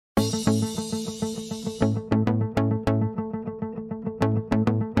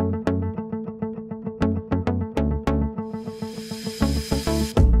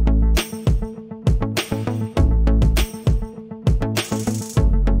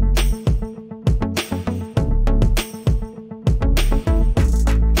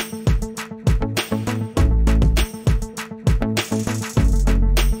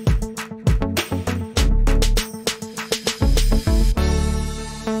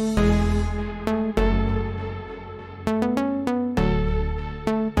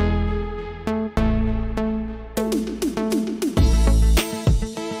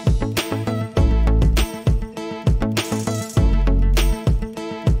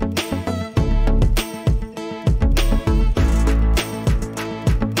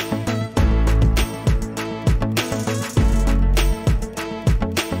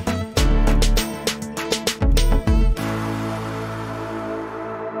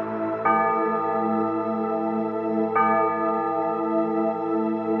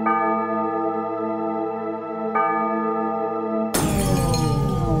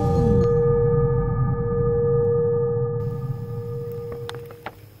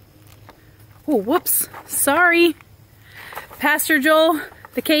Oh, whoops, sorry. Pastor Joel,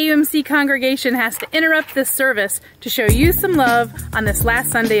 the KUMC congregation has to interrupt this service to show you some love on this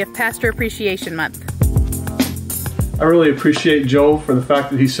last Sunday of Pastor Appreciation Month. I really appreciate Joel for the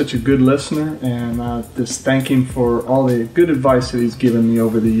fact that he's such a good listener, and just thank him for all the good advice that he's given me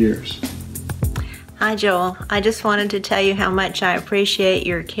over the years. Hi Joel, I just wanted to tell you how much I appreciate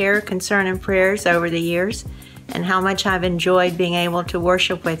your care, concern, and prayers over the years, and how much I've enjoyed being able to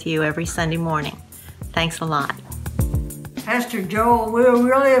worship with you every Sunday morning. Thanks a lot. Pastor Joel, we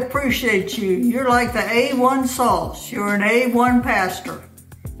really appreciate you. You're like the A1 sauce. You're an A1 pastor.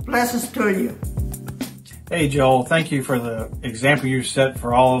 Blessings to you. Hey Joel, thank you for the example you set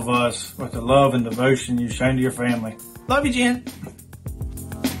for all of us with the love and devotion you've shown to your family. Love you, Jen.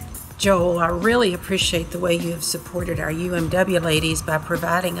 Joel, I really appreciate the way you have supported our UMW ladies by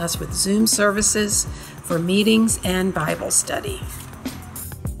providing us with Zoom services for meetings and Bible study.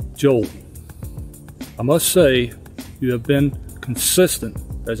 Joel, I must say you have been consistent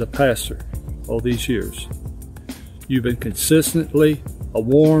as a pastor all these years. You've been consistently a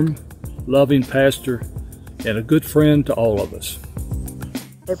warm, loving pastor and a good friend to all of us.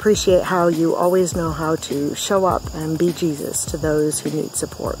 I appreciate how you always know how to show up and be Jesus to those who need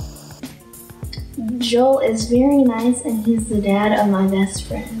support. Joel is very nice, and he's the dad of my best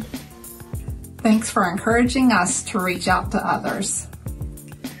friend. Thanks for encouraging us to reach out to others.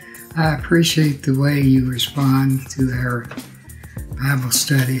 I appreciate the way you respond to our Bible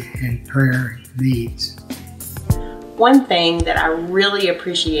study and prayer needs. One thing that I really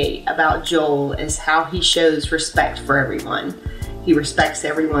appreciate about Joel is how he shows respect for everyone. He respects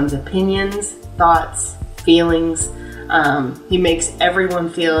everyone's opinions, thoughts, feelings. He makes everyone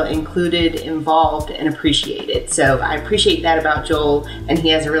feel included, involved, and appreciated. So I appreciate that about Joel, and he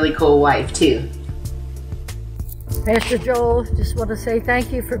has a really cool wife too. Pastor Joel, just want to say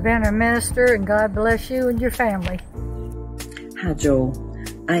thank you for being our minister, and God bless you and your family. Hi Joel,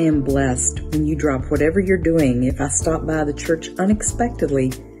 I am blessed when you drop whatever you're doing if I stop by the church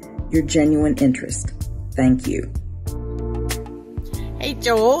unexpectedly, your genuine interest. Thank you. Hey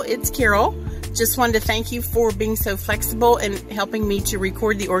Joel, it's Carol. Just wanted to thank you for being so flexible and helping me to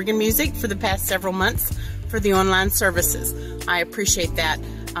record the organ music for the past several months for the online services. I appreciate that.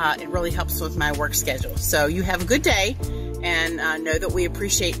 It really helps with my work schedule. So you have a good day, and know that we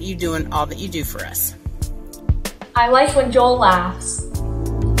appreciate you doing all that you do for us. I like when Joel laughs.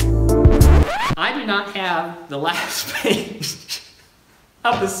 I do not have the last page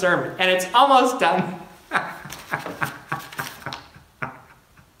of the sermon, and it's almost done.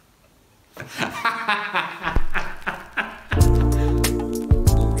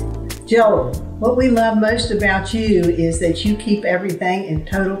 Joel, what we love most about you is that you keep everything in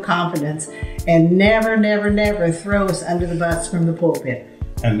total confidence and never, never, never throw us under the bus from the pulpit.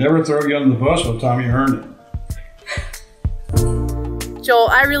 And never throw you under the bus by the time you earned it. Joel,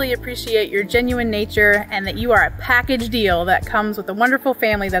 I really appreciate your genuine nature and that you are a package deal that comes with a wonderful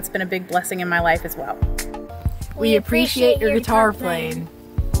family that's been a big blessing in my life as well. We appreciate your guitar playing.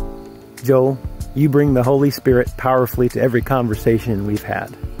 Joel, you bring the Holy Spirit powerfully to every conversation we've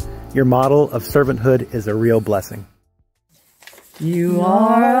had. Your model of servanthood is a real blessing. You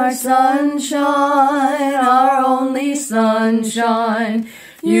are our sunshine, our only sunshine.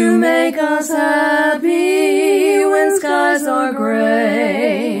 You make us happy when skies are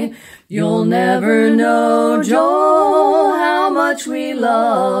gray. You'll never know, Joel, how much we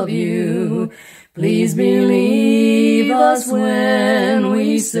love you. Please believe us when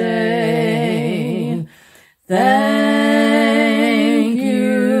we say thank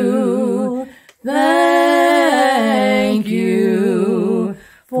you, thank you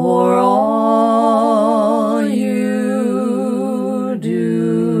for all you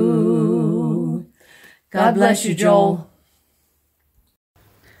do. God bless you, Joel.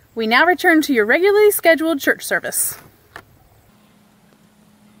 We now return to your regularly scheduled church service.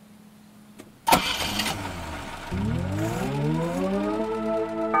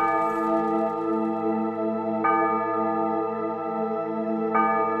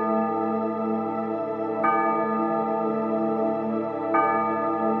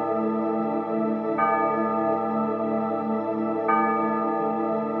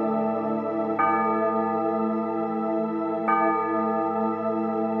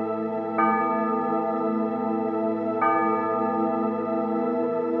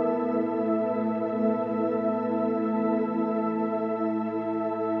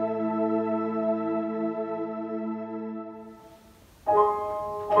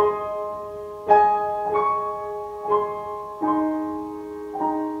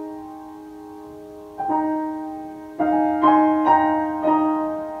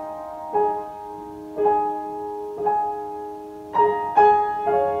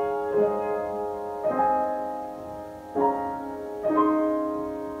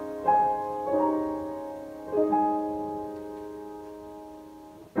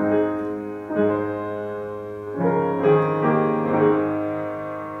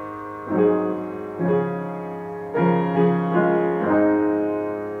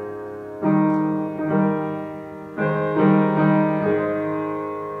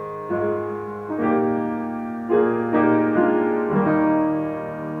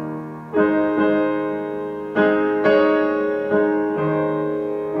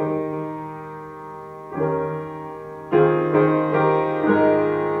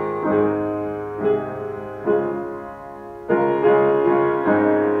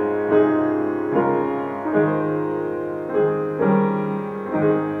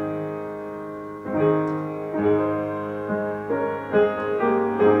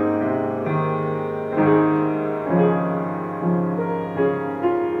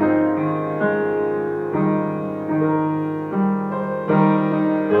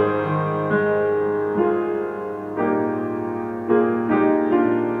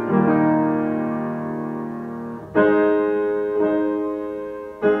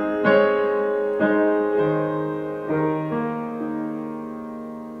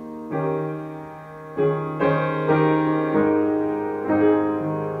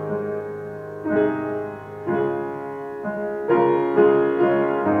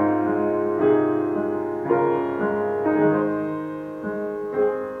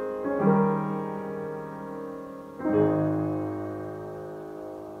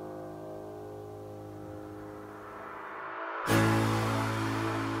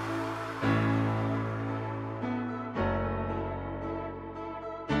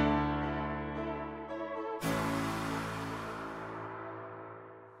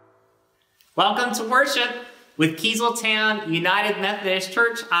 Welcome to worship with Kieseltown United Methodist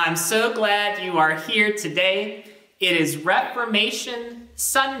Church. I'm so glad you are here today. It is Reformation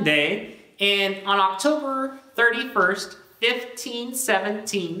Sunday, and on October 31st,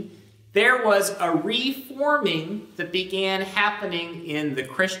 1517, there was a reforming that began happening in the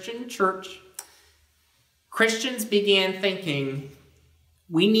Christian church. Christians began thinking,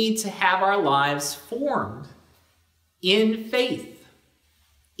 we need to have our lives formed in faith,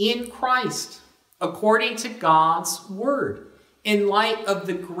 in Christ, according to God's word, in light of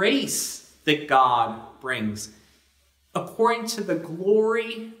the grace that God brings, according to the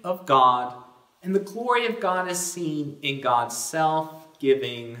glory of God. And the glory of God is seen in God's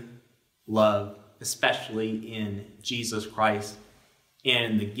self-giving love, especially in Jesus Christ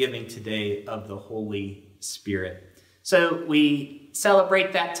and the giving today of the Holy Spirit. So we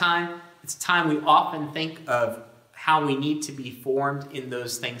celebrate that time. It's a time we often think of how we need to be formed in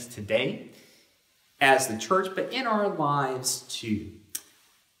those things today as the church, but in our lives too.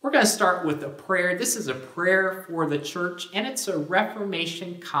 We're going to start with a prayer. This is a prayer for the church, and it's a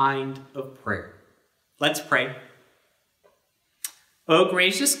Reformation kind of prayer. Let's pray. O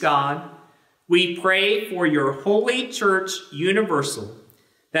gracious God, we pray for your holy church universal,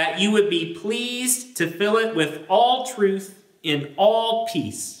 that you would be pleased to fill it with all truth in all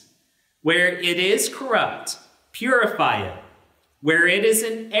peace. Where it is corrupt, purify it. Where it is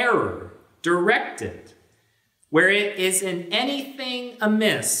in error, direct it. Where it is in anything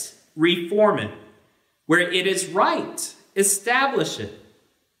amiss, reform it. Where it is right, establish it.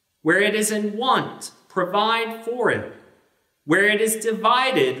 Where it is in want, provide for it. Where it is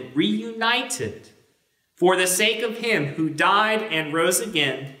divided, reunite it. For the sake of him who died and rose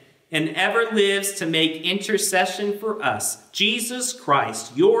again and ever lives to make intercession for us, Jesus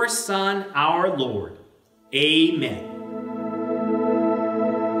Christ, your Son, our Lord. Amen.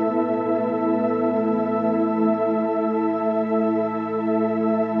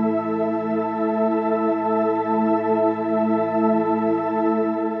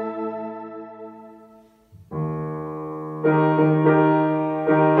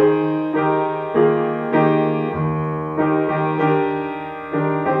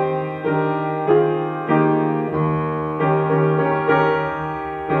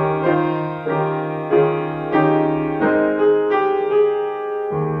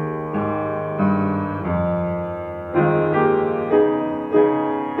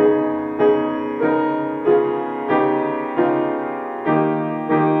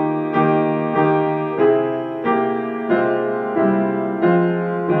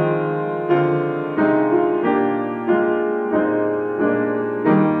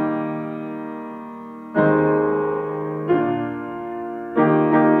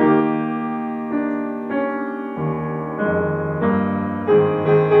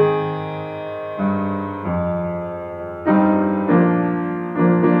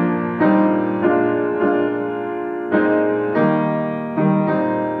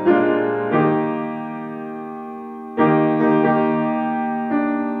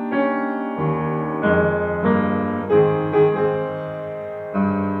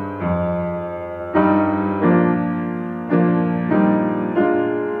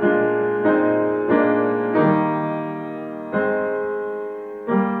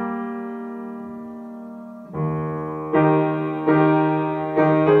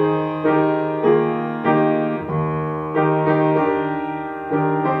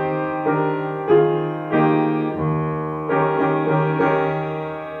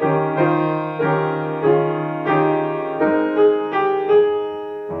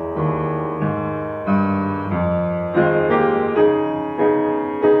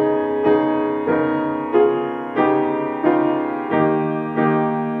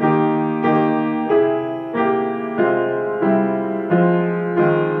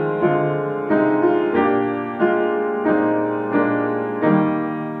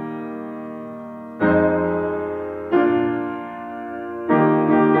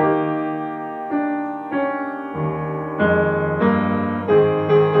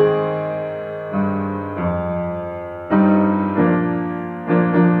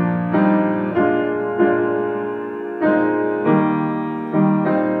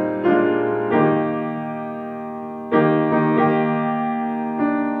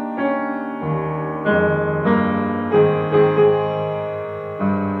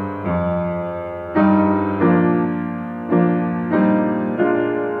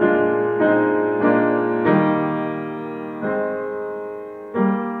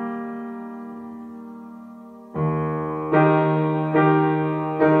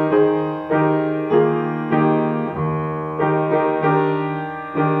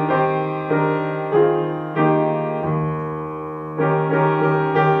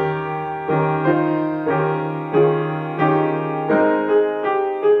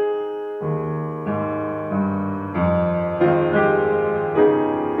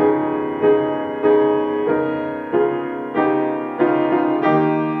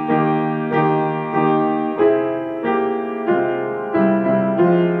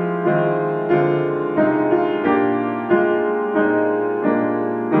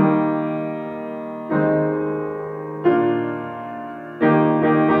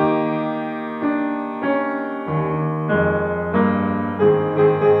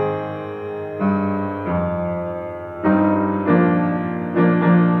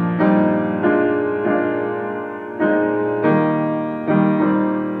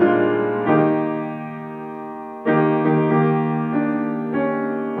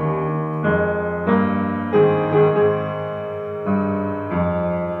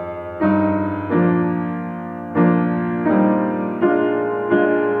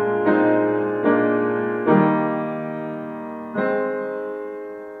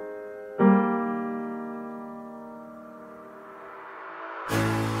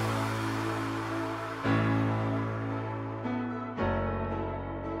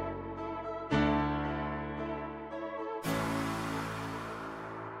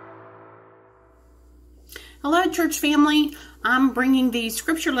 Hello, church family. I'm bringing the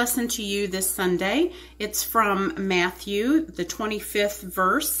scripture lesson to you this Sunday. It's from Matthew, the 25th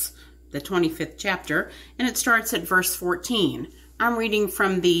verse, the 25th chapter, and it starts at verse 14. I'm reading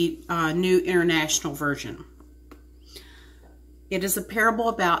from the New International Version. It is a parable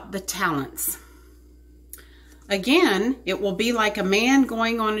about the talents. Again, it will be like a man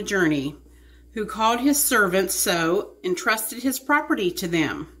going on a journey who called his servants, so entrusted his property to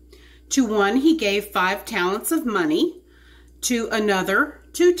them. To one he gave 5 talents of money, to another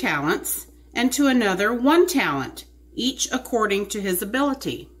 2 talents, and to another 1 talent, each according to his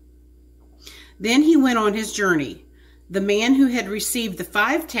ability. Then he went on his journey. The man who had received the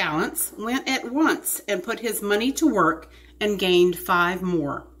 5 talents went at once and put his money to work and gained 5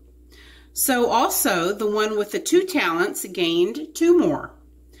 more. So also the one with the 2 talents gained 2 more.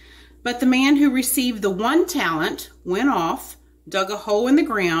 But the man who received the 1 talent went off, dug a hole in the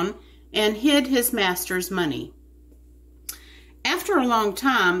ground, and hid his master's money. After a long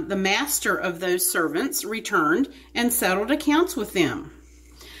time, the master of those servants returned and settled accounts with them.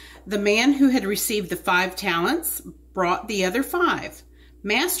 The man who had received the 5 talents brought the other 5.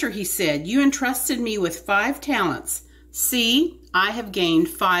 Master, he said, you entrusted me with 5 talents. See, I have gained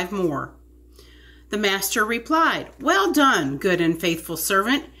 5 more. The master replied, well done, good and faithful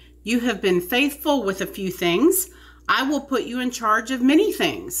servant. You have been faithful with a few things. I will put you in charge of many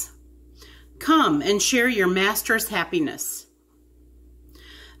things. Come and share your master's happiness.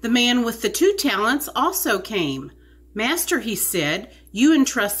 The man with the 2 talents also came. Master, he said, you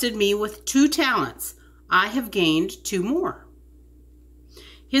entrusted me with 2 talents. I have gained 2 more.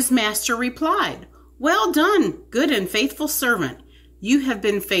 His master replied, well done, good and faithful servant. You have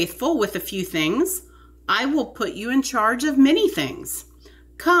been faithful with a few things. I will put you in charge of many things.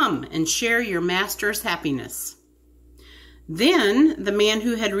 Come and share your master's happiness. Then the man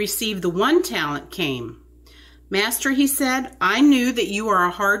who had received the 1 talent came. Master, he said, I knew that you are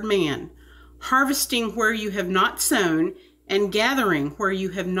a hard man, harvesting where you have not sown and gathering where you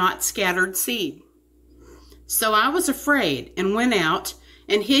have not scattered seed. So I was afraid and went out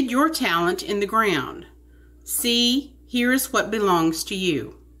and hid your talent in the ground. See, here is what belongs to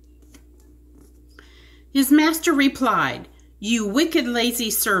you. His master replied, you wicked,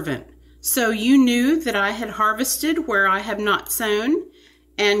 lazy servant. So you knew that I had harvested where I have not sown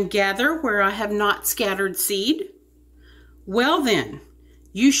and gather where I have not scattered seed? Well then,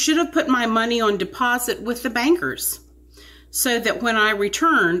 you should have put my money on deposit with the bankers, so that when I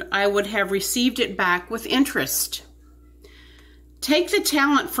returned, I would have received it back with interest. Take the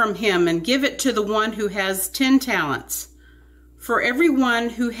talent from him and give it to the one who has 10 talents. For everyone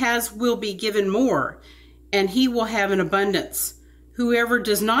who has will be given more, and he will have an abundance. Whoever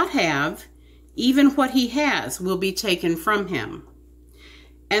does not have, even what he has will be taken from him.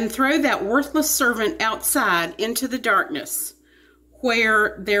 And throw that worthless servant outside into the darkness,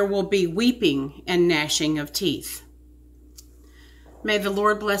 where there will be weeping and gnashing of teeth. May the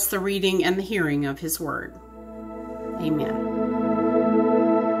Lord bless the reading and the hearing of his word. Amen.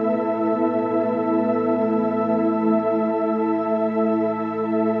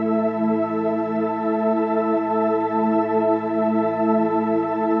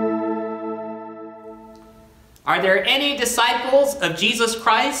 Are there any disciples of Jesus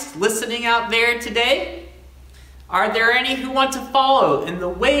Christ listening out there today? Are there any who want to follow in the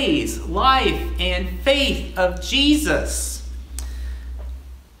ways, life, and faith of Jesus?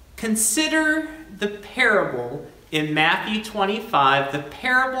 Consider the parable in Matthew 25, the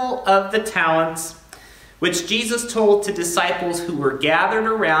parable of the talents, which Jesus told to disciples who were gathered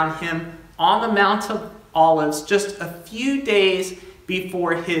around him on the Mount of Olives just a few days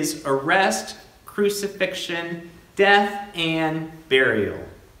before his arrest, crucifixion, death, and burial.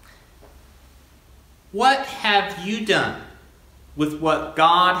 What have you done with what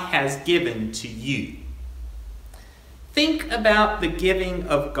God has given to you? Think about the giving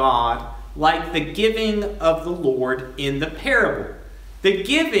of God like the giving of the Lord in the parable. The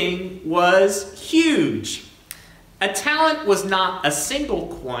giving was huge. A talent was not a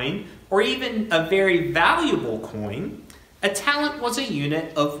single coin or even a very valuable coin. A talent was a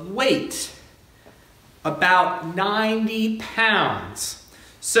unit of weight, about 90 pounds.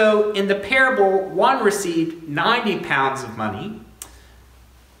 So in the parable, one received 90 pounds of money.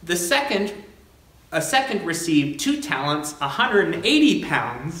 A second received 2 talents, 180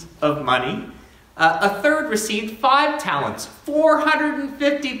 pounds of money. A third received 5 talents,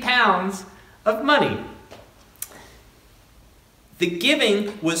 450 pounds of money. The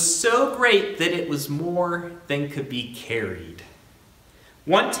giving was so great that it was more than could be carried.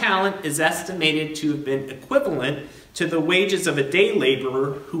 1 talent is estimated to have been equivalent to the wages of a day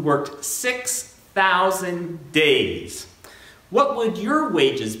laborer who worked 6 6,000 days. What would your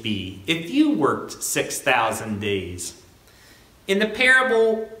wages be if you worked 6,000 days? In the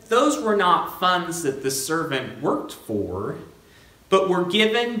parable, those were not funds that the servant worked for, but were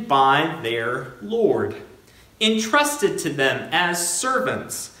given by their Lord, entrusted to them as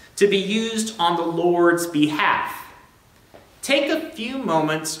servants to be used on the Lord's behalf. Take a few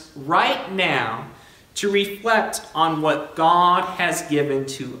moments right now to reflect on what God has given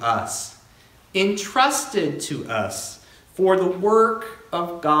to us, entrusted to us for the work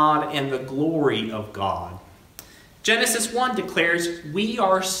of God and the glory of God. Genesis 1 declares we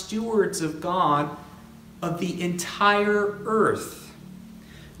are stewards of God of the entire earth.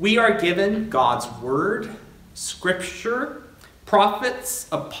 We are given God's word, scripture, prophets,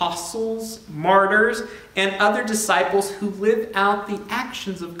 apostles, martyrs, and other disciples who live out the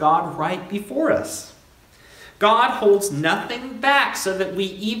actions of God right before us. God holds nothing back so that we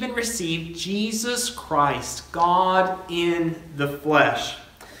even receive Jesus Christ, God in the flesh,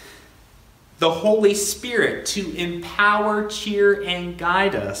 the Holy Spirit to empower, cheer, and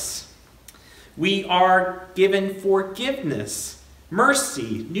guide us. We are given forgiveness,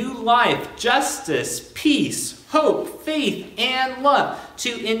 mercy, new life, justice, peace, hope, faith, and love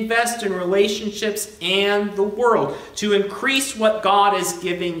to invest in relationships and the world, to increase what God is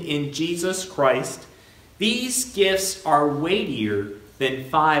giving in Jesus Christ. These gifts are weightier than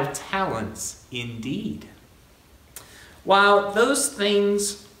 5 talents indeed. While those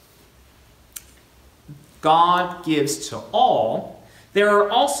things God gives to all, there are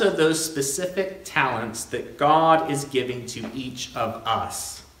also those specific talents that God is giving to each of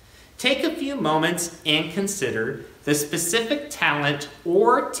us. Take a few moments and consider the specific talent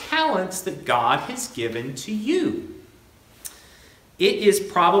or talents that God has given to you. It is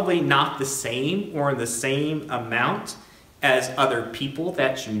probably not the same or in the same amount as other people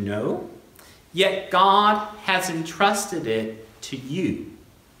that you know, yet God has entrusted it to you.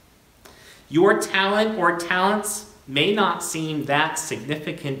 Your talent or talents may not seem that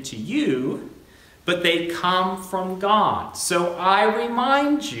significant to you, but they come from God. So I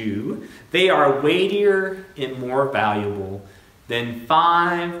remind you, they are weightier and more valuable than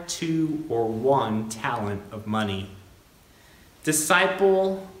 5, 2, or 1 talent of money.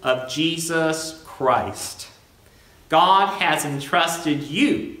 Disciple of Jesus Christ, God has entrusted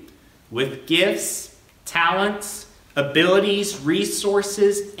you with gifts, talents, abilities,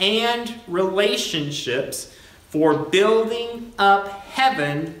 resources, and relationships for building up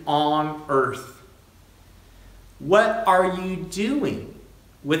heaven on earth. What are you doing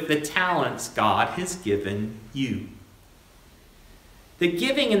with the talents God has given you? The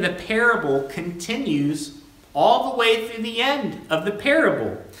giving in the parable continues all the way through the end of the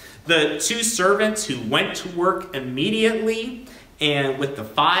parable. The 2 servants who went to work immediately and with the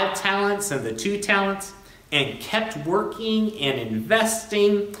 5 talents and the 2 talents and kept working and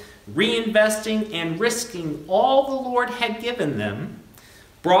investing, reinvesting, and risking all the Lord had given them,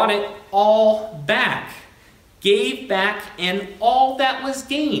 brought it all back, gave back, and all that was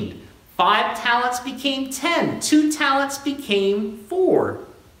gained. 5 talents became 10, 2 talents became 4.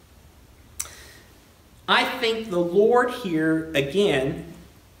 I think the Lord here, again,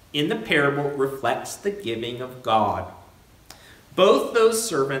 in the parable, reflects the giving of God. Both those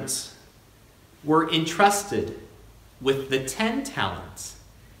servants were entrusted with the 10 talents,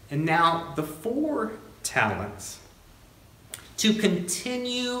 and now the 4 talents, to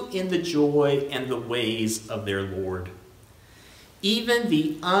continue in the joy and the ways of their Lord. Even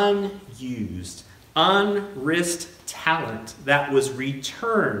the unused, unrisked talent that was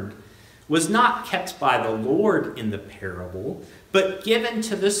returned was not kept by the Lord in the parable, but given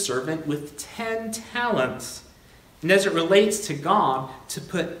to the servant with 10 talents. And as it relates to God, to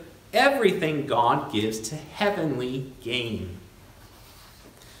put everything God gives to heavenly gain.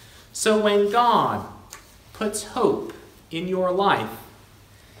 So when God puts hope in your life,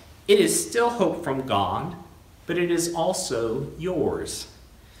 it is still hope from God, but it is also yours.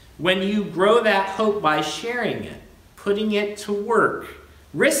 When you grow that hope by sharing it, putting it to work,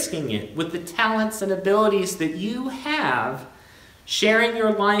 risking it with the talents and abilities that you have, sharing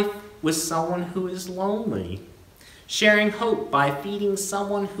your life with someone who is lonely, sharing hope by feeding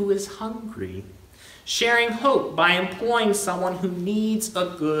someone who is hungry, sharing hope by employing someone who needs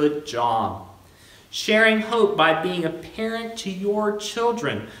a good job, sharing hope by being a parent to your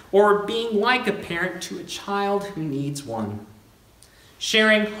children or being like a parent to a child who needs one,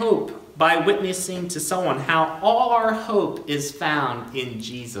 sharing hope by witnessing to someone how all our hope is found in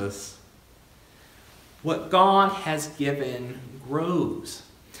Jesus. What God has given grows.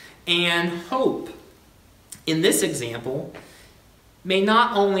 And hope, in this example, may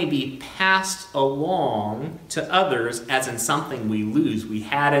not only be passed along to others as in something we lose. We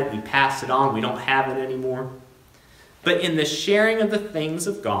had it, we passed it on, we don't have it anymore. But in the sharing of the things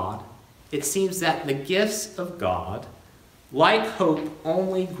of God, it seems that the gifts of God, like hope,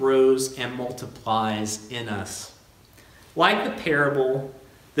 only grows and multiplies in us. Like the parable,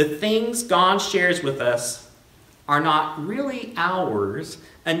 the things God shares with us are not really ours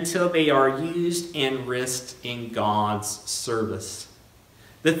until they are used and risked in God's service.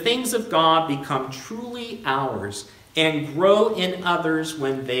 The things of God become truly ours and grow in others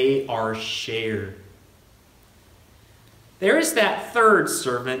when they are shared. There is that third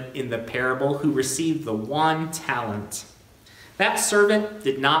servant in the parable who received the 1 talent. That servant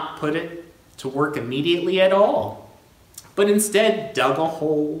did not put it to work immediately at all, but instead dug a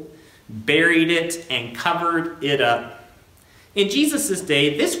hole, buried it, and covered it up. In Jesus'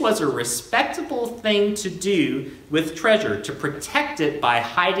 day, this was a respectable thing to do with treasure, to protect it by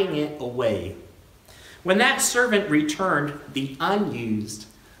hiding it away. When that servant returned the unused,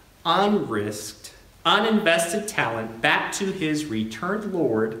 unrisked, uninvested talent back to his returned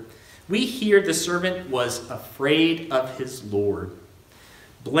Lord, we hear the servant was afraid of his Lord,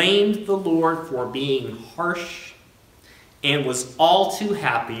 blamed the Lord for being harsh, and was all too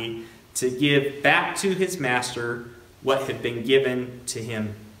happy to give back to his master what had been given to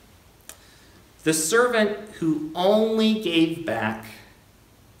him. The servant who only gave back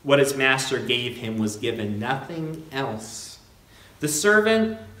what his master gave him was given nothing else. The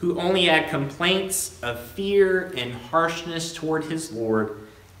servant who only had complaints of fear and harshness toward his Lord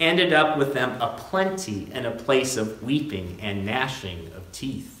ended up with them aplenty and a place of weeping and gnashing of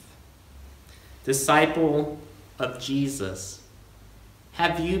teeth. Disciple of Jesus,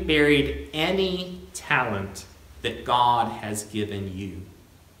 have you buried any talent that God has given you?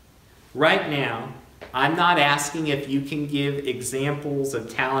 Right now, I'm not asking if you can give examples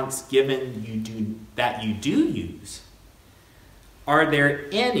of talents that you do use. Are there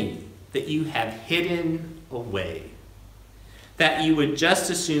any that you have hidden away, that you would just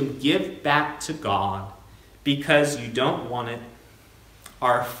as soon give back to God because you don't want it,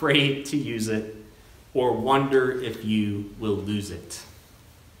 are afraid to use it, or wonder if you will lose it?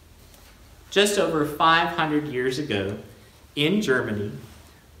 Just over 500 years ago, in Germany,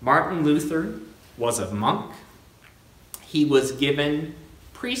 Martin Luther was a monk. He was given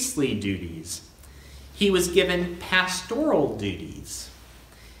priestly duties. He was given pastoral duties,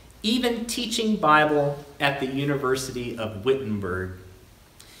 even teaching Bible at the University of Wittenberg.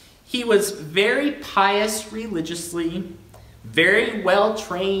 He was very pious religiously, very well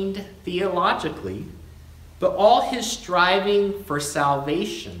trained theologically, but all his striving for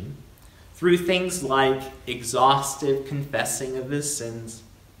salvation through things like exhaustive confessing of his sins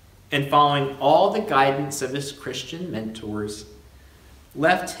and following all the guidance of his Christian mentors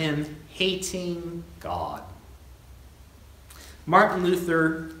left him hating God. Martin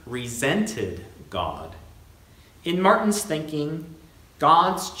Luther resented God. In Martin's thinking,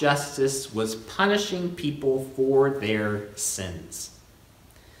 God's justice was punishing people for their sins.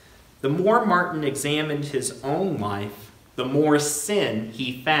 The more Martin examined his own life, the more sin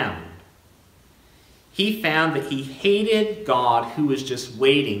he found. He found that he hated God who was just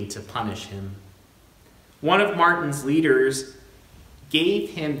waiting to punish him. One of Martin's leaders gave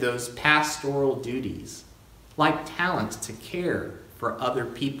him those pastoral duties, like talents to care for other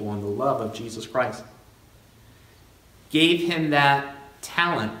people in the love of Jesus Christ. Gave him that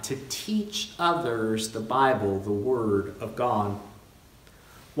talent to teach others the Bible, the Word of God.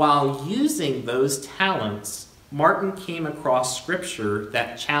 While using those talents, Martin came across scripture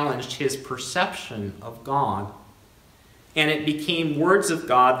that challenged his perception of God. And it became words of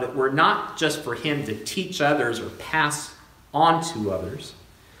God that were not just for him to teach others or pass on to others,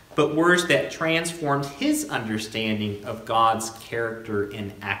 but words that transformed his understanding of God's character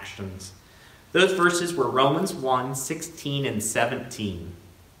and actions. Those verses were Romans 1:16 and 17.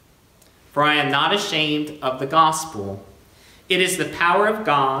 For I am not ashamed of the gospel. It is the power of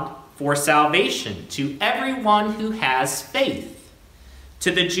God for salvation to everyone who has faith,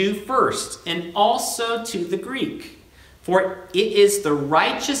 to the Jew first, and also to the Greek. For it is the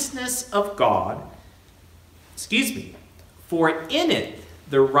righteousness of God, for in it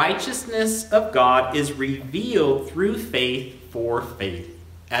the righteousness of God is revealed through faith for faith,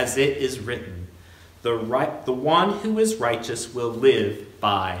 as it is written, the one who is righteous will live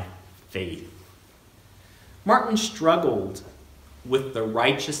by faith. Martin struggled with the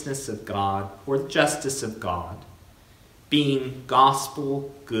righteousness of God or justice of God being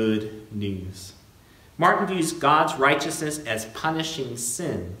gospel good news. Martin views God's righteousness as punishing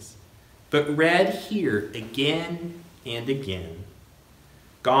sins, but read here again and again,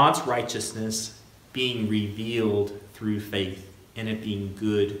 God's righteousness being revealed through faith, and it being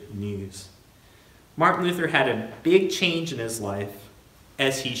good news. Martin Luther had a big change in his life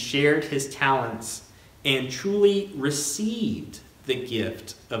as he shared his talents and truly received the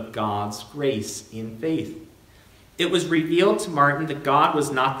gift of God's grace in faith. It was revealed to Martin that God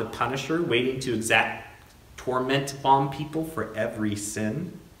was not the punisher waiting to exact torment upon people for every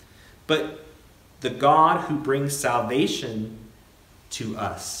sin, but the God who brings salvation to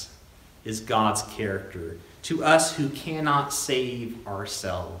us is God's character, to us who cannot save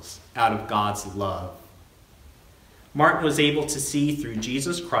ourselves out of God's love. Martin was able to see through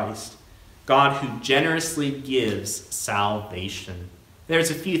Jesus Christ, God who generously gives salvation. There's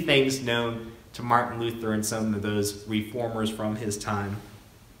a few things known to Martin Luther and some of those reformers from his time.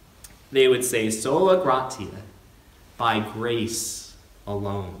 They would say, sola gratia, by grace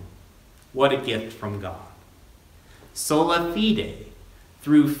alone. What a gift from God. Sola fide,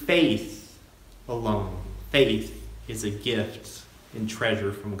 through faith alone. Faith is a gift and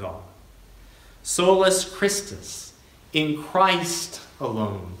treasure from God. Solus Christus, in Christ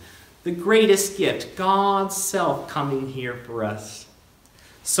alone. The greatest gift, God's self coming here for us.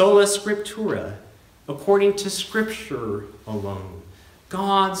 Sola Scriptura, according to Scripture alone.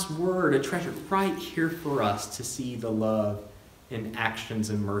 God's word, a treasure right here for us to see the love and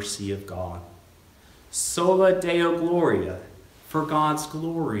actions and mercy of God. Sola Deo Gloria, for God's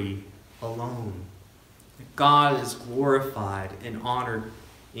glory alone. God is glorified and honored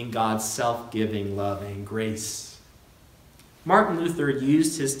in God's self-giving love and grace. Martin Luther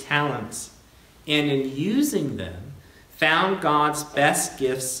used his talents, and in using them, found God's best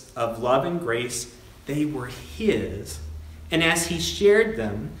gifts of love and grace. They were his, and as he shared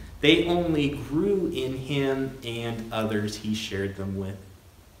them, they only grew in him and others he shared them with.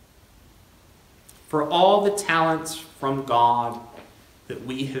 For all the talents from God that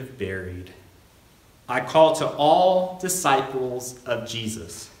we have buried, I call to all disciples of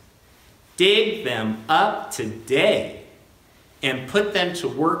Jesus, dig them up today and put them to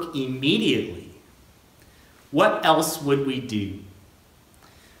work immediately. What else would we do?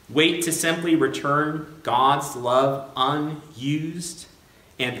 Wait to simply return God's love unused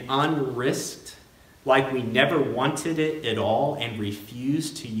and unrisked, like we never wanted it at all and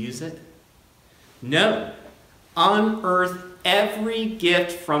refused to use it? No. Unearth every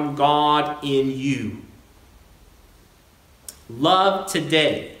gift from God in you. Love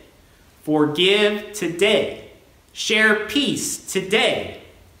today. Forgive today. Share peace today.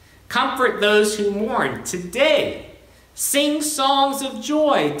 Comfort those who mourn today. Sing songs of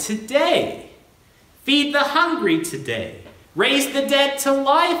joy today. Feed the hungry today. Raise the dead to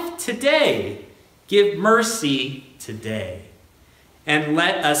life today. Give mercy today. And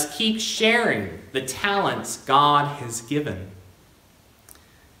let us keep sharing the talents God has given.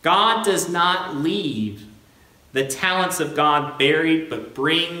 God does not leave the talents of God buried, but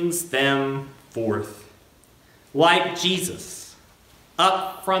brings them forth. Like Jesus,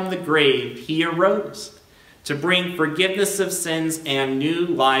 up from the grave he arose to bring forgiveness of sins and new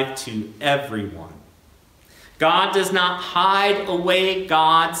life to everyone. God does not hide away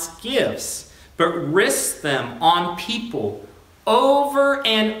God's gifts, but risks them on people over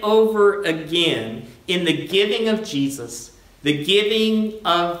and over again in the giving of Jesus, the giving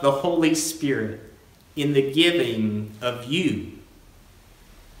of the Holy Spirit, in the giving of you.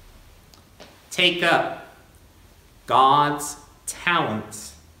 Take up God's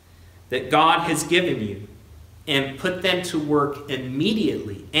talents that God has given you and put them to work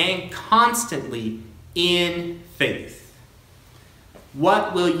immediately and constantly in faith.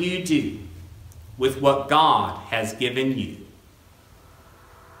 What will you do with what God has given you?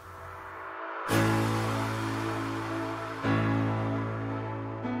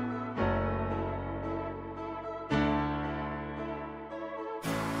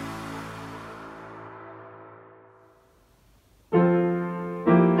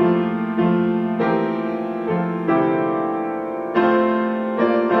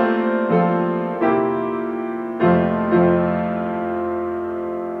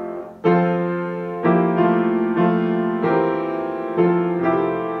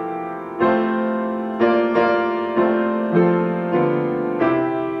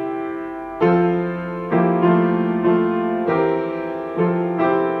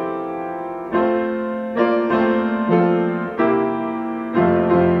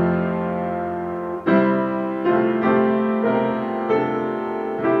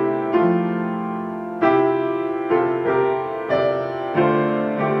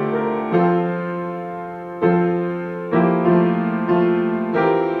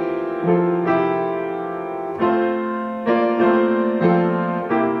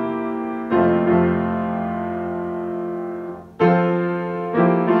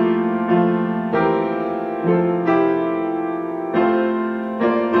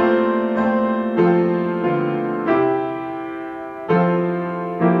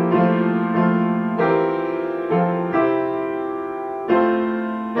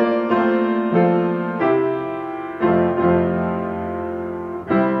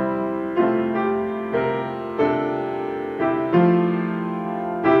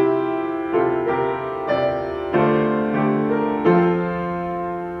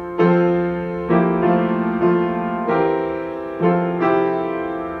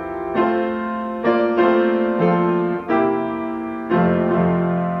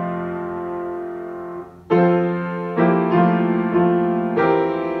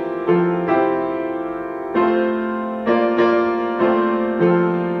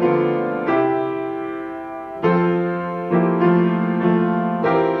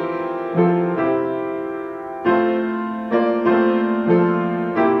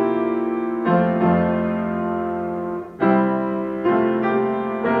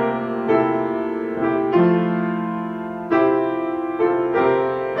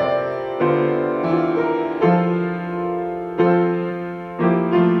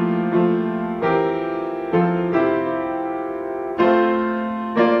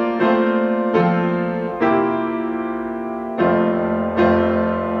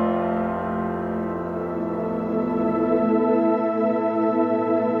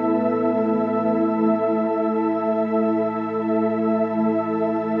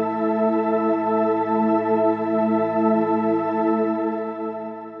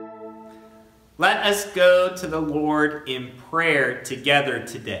 let us go to the Lord in prayer together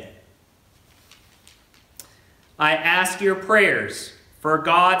today. I ask your prayers for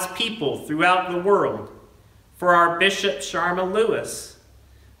God's people throughout the world, for our Bishop Sharma Lewis,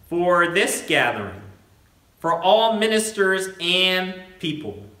 for this gathering, for all ministers and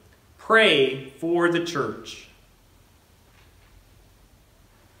people. Pray for the church.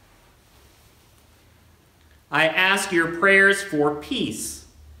 I ask your prayers for peace,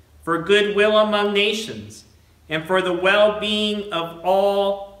 for goodwill among nations, and for the well-being of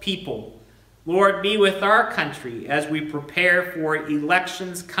all people. Lord, be with our country as we prepare for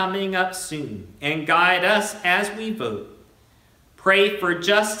elections coming up soon, and guide us as we vote. Pray for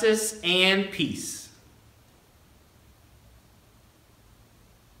justice and peace.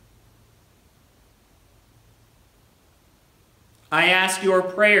 I ask your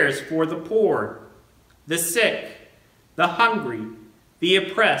prayers for the poor, the sick, the hungry, the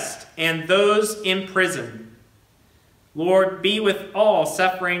oppressed, and those in prison. Lord, be with all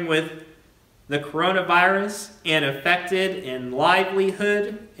suffering with the coronavirus and affected in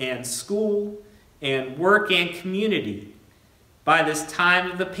livelihood and school and work and community by this time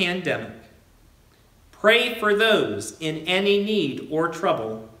of the pandemic. Pray for those in any need or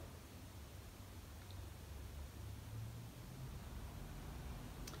trouble.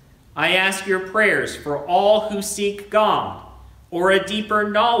 I ask your prayers for all who seek God or a deeper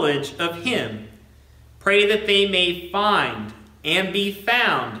knowledge of Him. Pray that they may find and be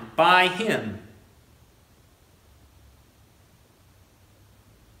found by Him.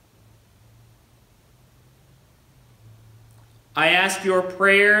 I ask your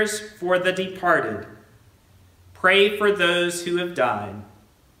prayers for the departed. Pray for those who have died.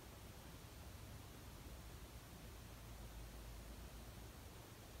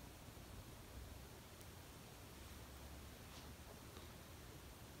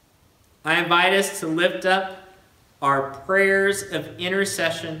 I invite us to lift up our prayers of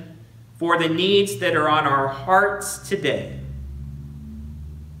intercession for the needs that are on our hearts today.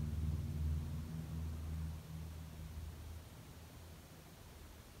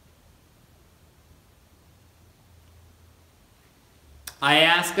 I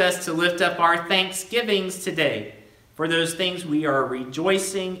ask us to lift up our thanksgivings today for those things we are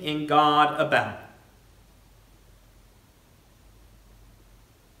rejoicing in God about.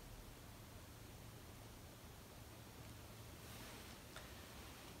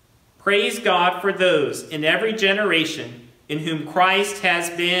 Praise God for those in every generation in whom Christ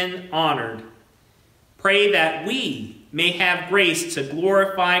has been honored. Pray that we may have grace to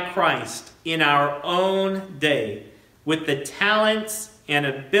glorify Christ in our own day with the talents and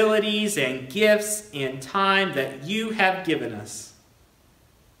abilities and gifts and time that you have given us.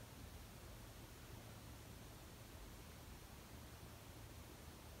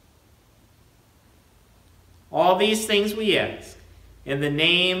 All these things we ask in the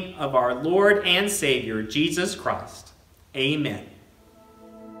name of our Lord and Savior, Jesus Christ. Amen.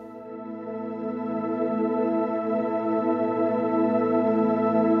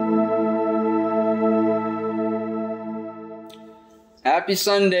 Happy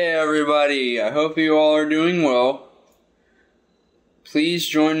Sunday, everybody. I hope you all are doing well. Please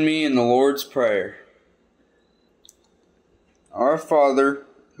join me in the Lord's Prayer. Our Father,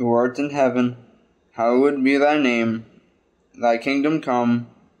 who art in heaven, hallowed be thy name. Thy kingdom come,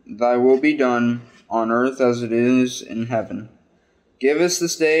 thy will be done, on earth as it is in heaven. Give us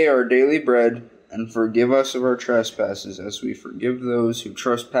this day our daily bread, and forgive us of our trespasses, as we forgive those who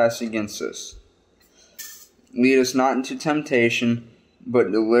trespass against us. Lead us not into temptation,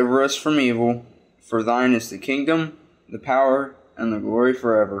 but deliver us from evil. For thine is the kingdom, the power, and the glory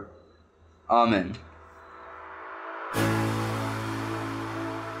forever. Amen.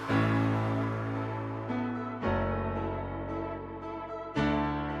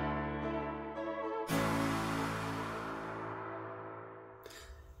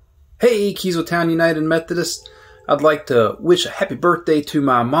 Hey, Keezletown United Methodist. I'd like to wish a happy birthday to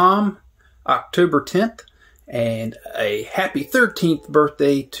my mom, October 10th, and a happy 13th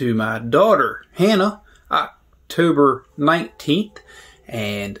birthday to my daughter, Hannah, October 19th,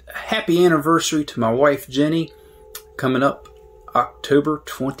 and a happy anniversary to my wife, Jenny, coming up October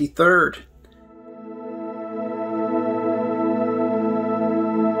 23rd.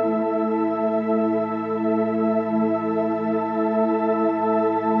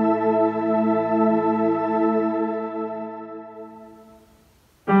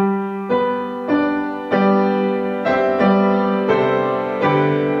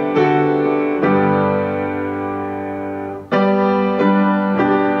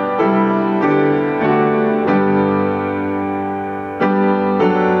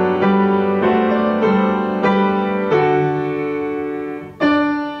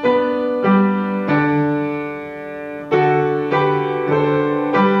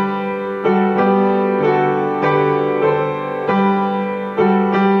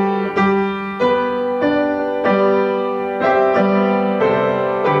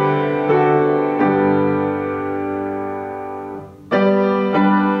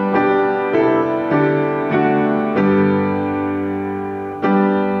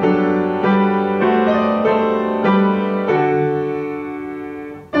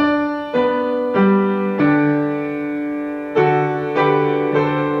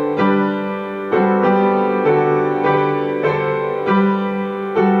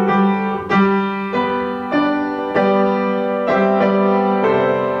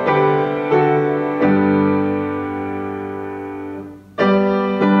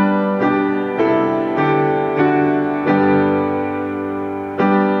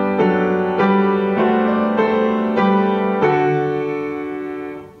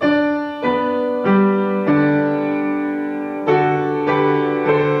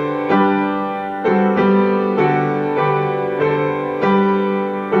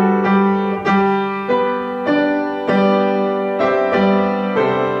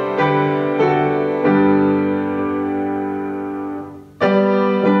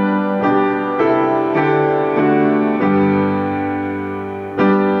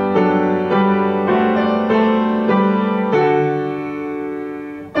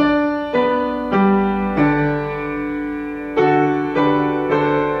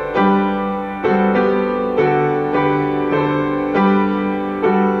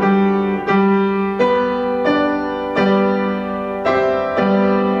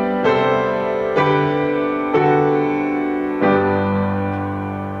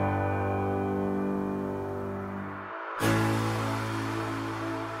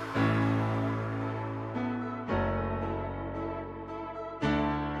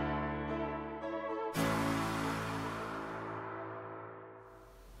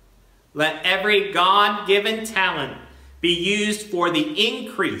 Let every God-given talent be used for the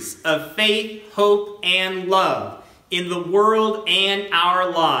increase of faith, hope, and love in the world and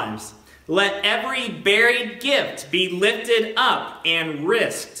our lives. Let every buried gift be lifted up and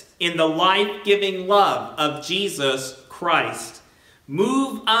risked in the life-giving love of Jesus Christ.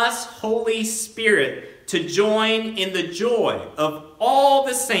 Move us, Holy Spirit, to join in the joy of all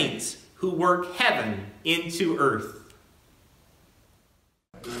the saints who work heaven into earth.